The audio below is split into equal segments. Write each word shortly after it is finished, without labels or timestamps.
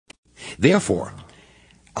Therefore,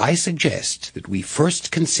 I suggest that we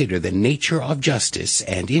first consider the nature of justice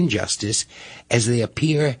and injustice as they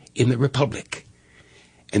appear in the Republic,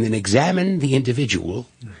 and then examine the individual,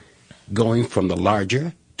 going from the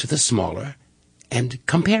larger to the smaller, and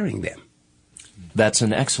comparing them. That's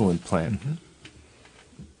an excellent plan. Mm-hmm.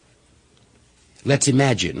 Let's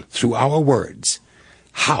imagine, through our words,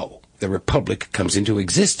 how the Republic comes into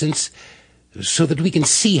existence, so that we can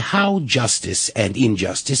see how justice and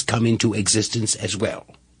injustice come into existence as well.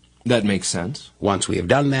 That makes sense. Once we have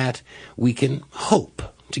done that, we can hope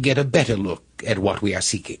to get a better look at what we are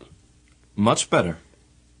seeking. Much better.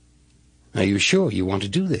 Are you sure you want to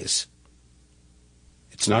do this?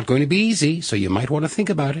 It's not going to be easy, so you might want to think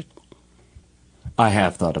about it. I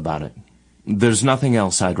have thought about it. There's nothing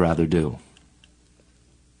else I'd rather do.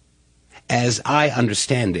 As I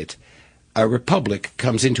understand it, a republic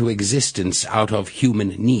comes into existence out of human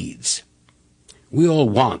needs. We all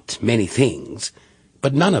want many things,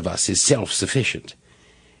 but none of us is self-sufficient.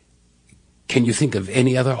 Can you think of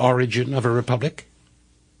any other origin of a republic?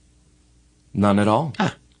 None at all.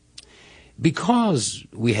 Because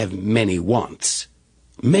we have many wants,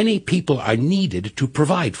 many people are needed to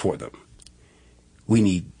provide for them. We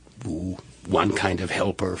need one kind of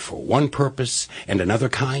helper for one purpose and another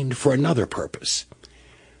kind for another purpose.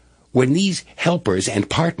 When these helpers and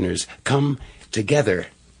partners come together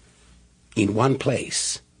in one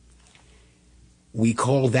place, we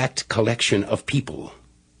call that collection of people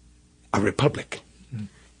a republic.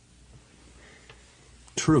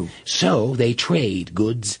 True. So they trade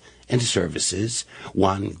goods and services,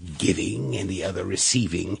 one giving and the other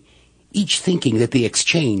receiving, each thinking that the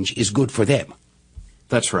exchange is good for them.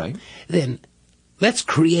 That's right. Then let's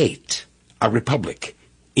create a republic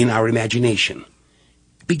in our imagination,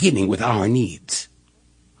 beginning with our needs.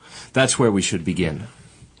 That's where we should begin.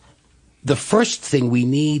 The first thing we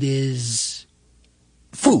need is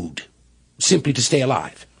food, simply to stay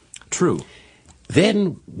alive. True.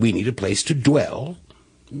 Then we need a place to dwell,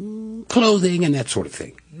 clothing and that sort of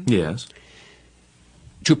thing. Yes.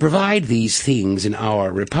 To provide these things in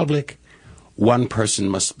our republic, one person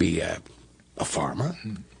must be a farmer,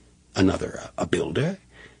 another a builder,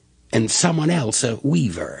 and someone else a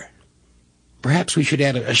weaver. Perhaps we should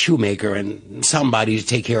add a shoemaker and somebody to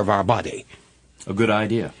take care of our body. A good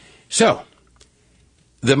idea. So,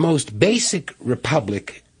 the most basic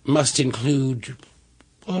republic must include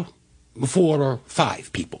 4 or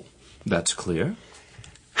 5 people. That's clear.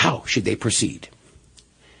 How should they proceed?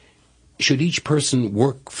 Should each person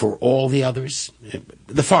work for all the others?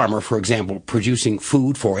 The farmer, for example, producing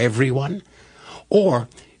food for everyone? Or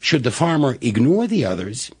should the farmer ignore the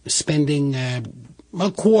others, spending a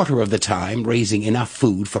quarter of the time raising enough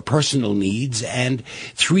food for personal needs and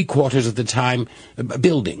 3/4 of the time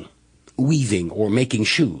building, weaving, or making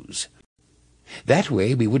shoes? That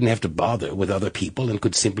way we wouldn't have to bother with other people and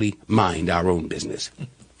could simply mind our own business.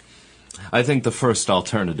 I think the first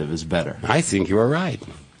alternative is better. I think you are right,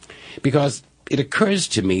 because it occurs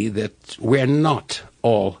to me that we're not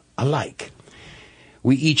all alike.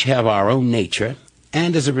 We each have our own nature,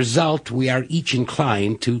 and as a result, we are each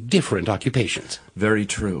inclined to different occupations. Very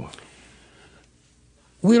true.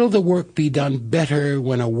 Will the work be done better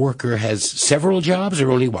when a worker has several jobs or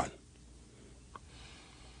only one?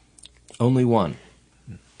 Only one.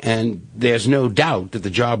 And there's no doubt that the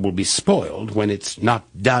job will be spoiled when it's not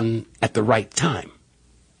done at the right time.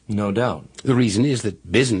 No doubt. The reason is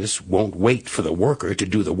that business won't wait for the worker to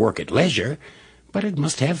do the work at leisure, but it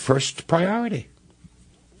must have first priority.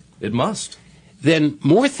 It must. Then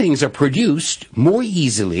more things are produced more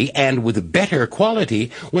easily and with better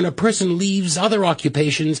quality when a person leaves other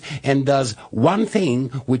occupations and does one thing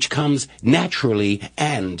which comes naturally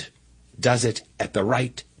and does it at the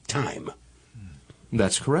right time.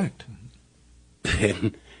 That's correct.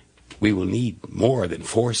 Then we will need more than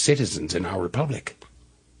 4 citizens in our republic.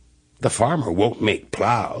 The farmer won't make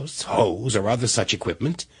plows, hoes, or other such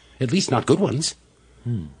equipment, at least not good ones.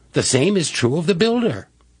 The same is true of the builder,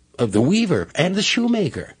 of the weaver, and the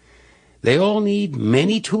shoemaker. They all need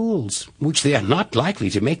many tools, which they are not likely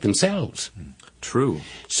to make themselves. True.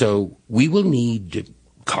 So we will need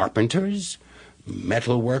carpenters,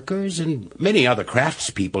 metal workers, and many other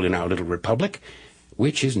craftspeople in our little republic,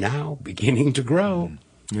 which is now beginning to grow.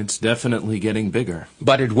 It's definitely getting bigger.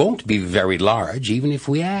 But it won't be very large, even if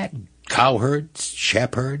we add cowherds,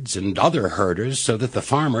 shepherds, and other herders, so that the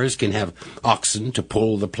farmers can have oxen to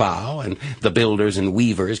pull the plow, and the builders and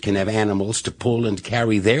weavers can have animals to pull and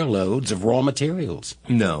carry their loads of raw materials.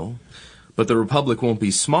 No, but the Republic won't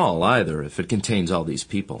be small either if it contains all these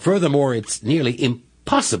people. Furthermore, it's nearly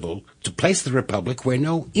impossible to place the Republic where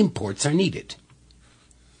no imports are needed.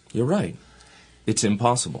 You're right. It's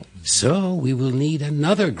impossible. So we will need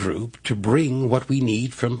another group to bring what we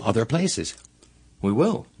need from other places. We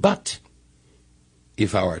will. But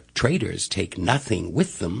if our traders take nothing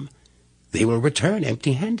with them, they will return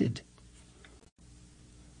empty-handed.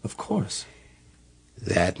 Of course.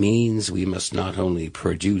 That means we must not only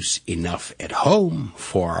produce enough at home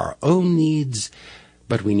for our own needs,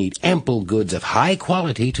 but we need ample goods of high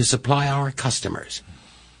quality to supply our customers.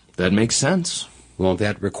 That makes sense. Won't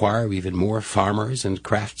that require even more farmers and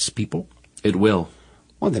craftspeople? It will.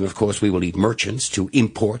 Well, then, of course, we will need merchants to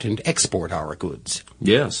import and export our goods.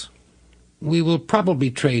 Yes. We will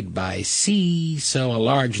probably trade by sea, so a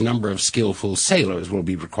large number of skillful sailors will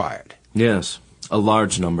be required. Yes, a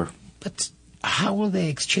large number. But how will they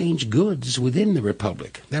exchange goods within the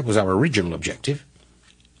Republic? That was our original objective.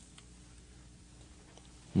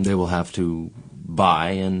 They will have to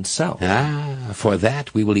buy and sell. For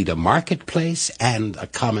that we will need a marketplace and a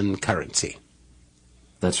common currency.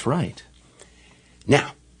 That's right.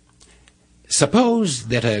 Now, suppose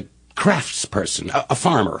that a craftsperson, a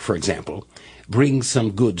farmer, for example, brings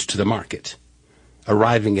some goods to the market,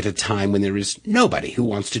 arriving at a time when there is nobody who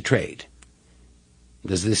wants to trade.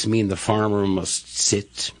 Does this mean the farmer must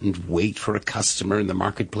sit and wait for a customer in the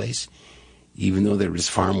marketplace, even though there is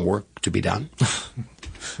farm work to be done?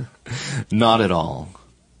 Not at all.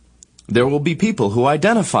 There will be people who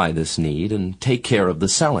identify this need and take care of the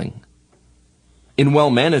selling. In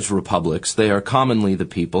well-managed republics, they are commonly the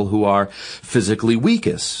people who are physically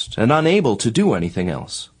weakest and unable to do anything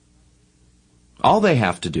else. All they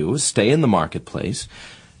have to do is stay in the marketplace,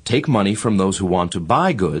 take money from those who want to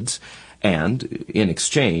buy goods, and, in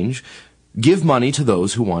exchange, give money to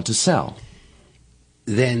those who want to sell.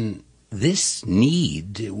 Then this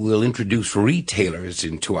need will introduce retailers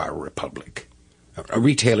into our republic. A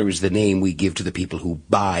retailer is the name we give to the people who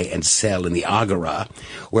buy and sell in the agora,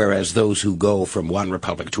 whereas those who go from one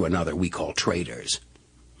republic to another we call traders.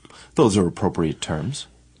 Those are appropriate terms.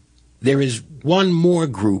 There is one more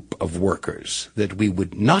group of workers that we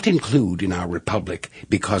would not include in our republic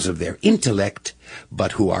because of their intellect,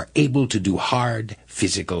 but who are able to do hard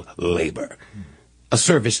physical labor, a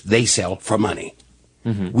service they sell for money.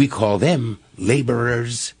 Mm-hmm. We call them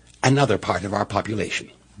laborers, another part of our population.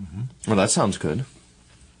 Mm-hmm. Well, that sounds good.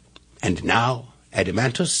 And now,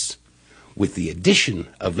 Adimantus, with the addition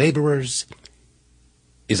of laborers,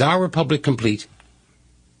 is our republic complete?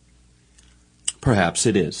 Perhaps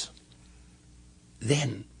it is.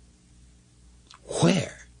 Then,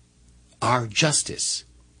 where are justice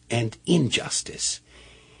and injustice?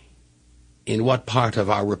 In what part of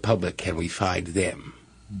our republic can we find them?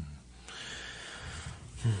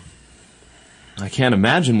 I can't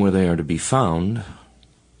imagine where they are to be found,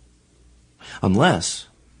 unless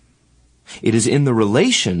it is in the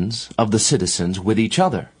relations of the citizens with each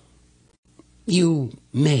other. You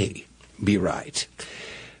may be right,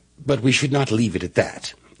 but we should not leave it at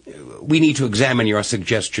that. We need to examine your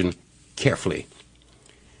suggestion carefully.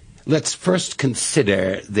 Let's first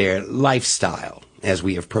consider their lifestyle as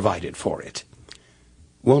we have provided for it.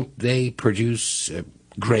 Won't they produce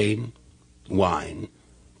grain, wine,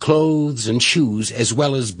 clothes and shoes, as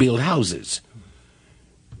well as build houses?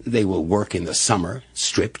 They will work in the summer,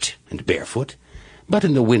 stripped and barefoot, but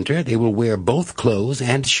in the winter they will wear both clothes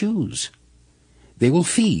and shoes. They will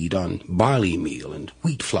feed on barley meal and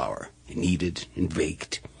wheat flour, kneaded and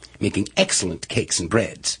baked, making excellent cakes and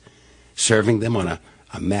breads, serving them on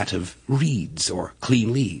a mat of reeds or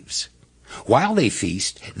clean leaves. While they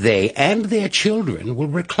feast, they and their children will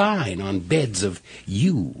recline on beds of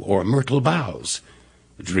yew or myrtle boughs,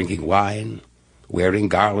 drinking wine, wearing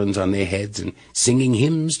garlands on their heads, and singing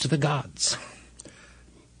hymns to the gods.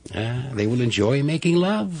 They will enjoy making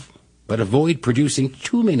love, but avoid producing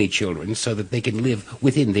too many children so that they can live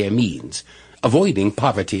within their means, avoiding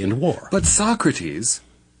poverty and war. But Socrates,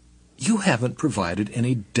 you haven't provided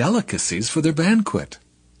any delicacies for their banquet.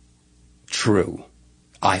 True.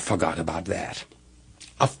 I forgot about that.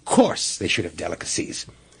 Of course they should have delicacies.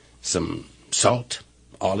 Some salt,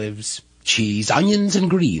 olives, cheese, onions, and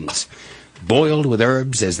greens, boiled with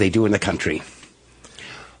herbs as they do in the country.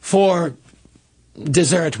 For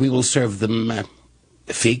dessert, we will serve them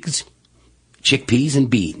figs, chickpeas, and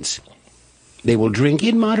beans. They will drink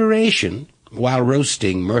in moderation while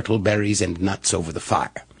roasting myrtle berries and nuts over the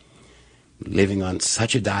fire. Living on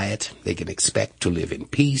such a diet, they can expect to live in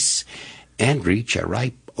peace and reach a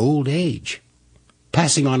ripe old age,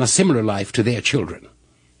 passing on a similar life to their children.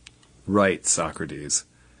 Right, Socrates.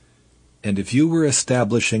 And if you were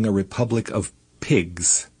establishing a republic of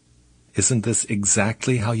pigs, isn't this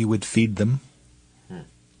exactly how you would feed them?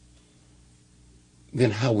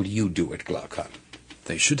 Then how would you do it, Glaucon?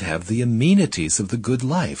 They should have the amenities of the good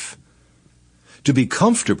life. To be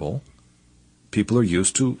comfortable, people are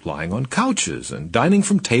used to lying on couches and dining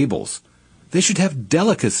from tables. They should have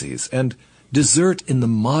delicacies and dessert in the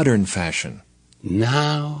modern fashion.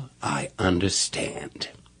 Now I understand.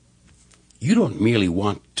 You don't merely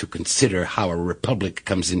want to consider how a republic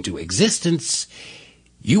comes into existence.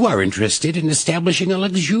 You are interested in establishing a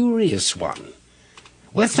luxurious one.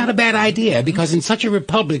 Well, that's not a bad idea, because in such a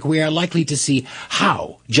republic we are likely to see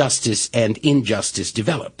how justice and injustice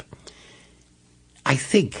develop. I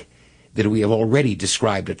think that we have already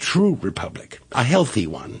described a true republic, a healthy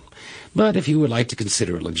one. But if you would like to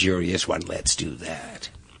consider a luxurious one, let's do that.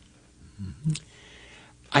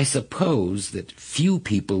 I suppose that few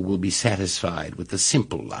people will be satisfied with the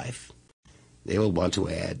simple life. They will want to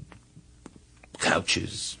add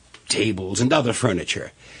couches, tables, and other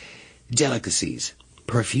furniture, delicacies,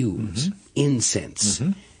 perfumes, incense,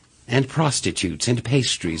 and prostitutes and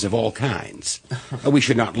pastries of all kinds. We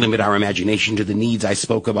should not limit our imagination to the needs I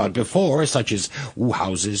spoke about before, such as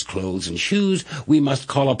houses, clothes, and shoes. We must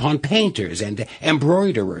call upon painters and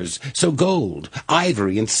embroiderers, so gold,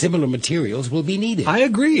 ivory, and similar materials will be needed. I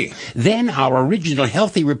agree. Then our original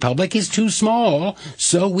healthy republic is too small,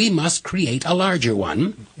 so we must create a larger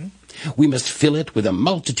one. We must fill it with a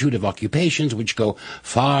multitude of occupations which go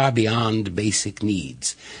far beyond basic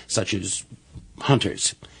needs, such as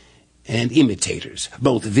hunters and imitators,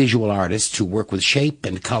 both visual artists who work with shape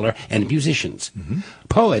and color, and musicians,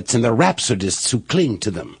 poets and the rhapsodists who cling to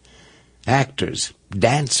them, actors,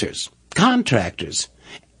 dancers, contractors,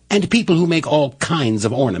 and people who make all kinds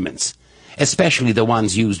of ornaments, especially the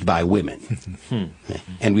ones used by women.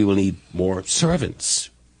 And we will need more servants.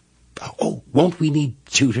 Oh, won't we need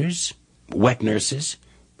tutors, wet nurses,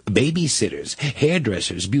 babysitters,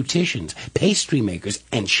 hairdressers, beauticians, pastry makers,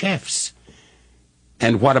 and chefs?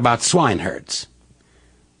 And what about swineherds?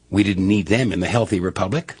 We didn't need them in the healthy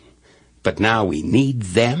republic, but now we need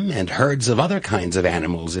them and herds of other kinds of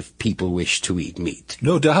animals if people wish to eat meat.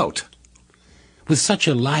 No doubt. With such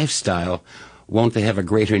a lifestyle, won't they have a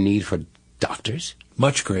greater need for doctors?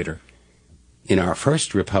 Much greater. In our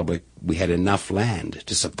first republic, we had enough land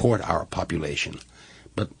to support our population.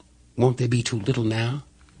 But won't there be too little now?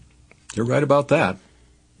 You're right about that.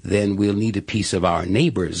 Then we'll need a piece of our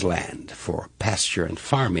neighbor's land for pasture and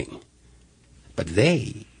farming. But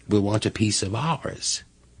they will want a piece of ours,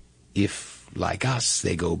 if, like us,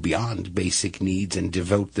 they go beyond basic needs and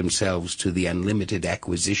devote themselves to the unlimited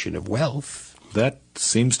acquisition of wealth. That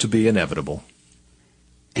seems to be inevitable.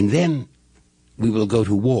 And then we will go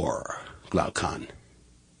to war, Glaucon.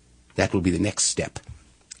 That will be the next step.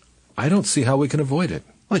 I don't see how we can avoid it.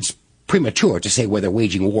 Well, it's premature to say whether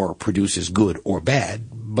waging war produces good or bad,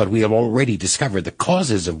 but we have already discovered the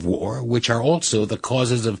causes of war, which are also the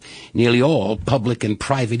causes of nearly all public and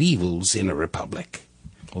private evils in a republic.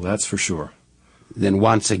 Well, that's for sure. Then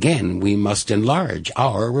once again we must enlarge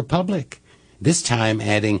our republic, this time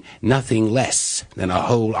adding nothing less than a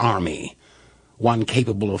whole army, one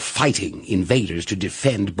capable of fighting invaders to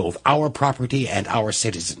defend both our property and our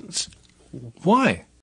citizens. Why?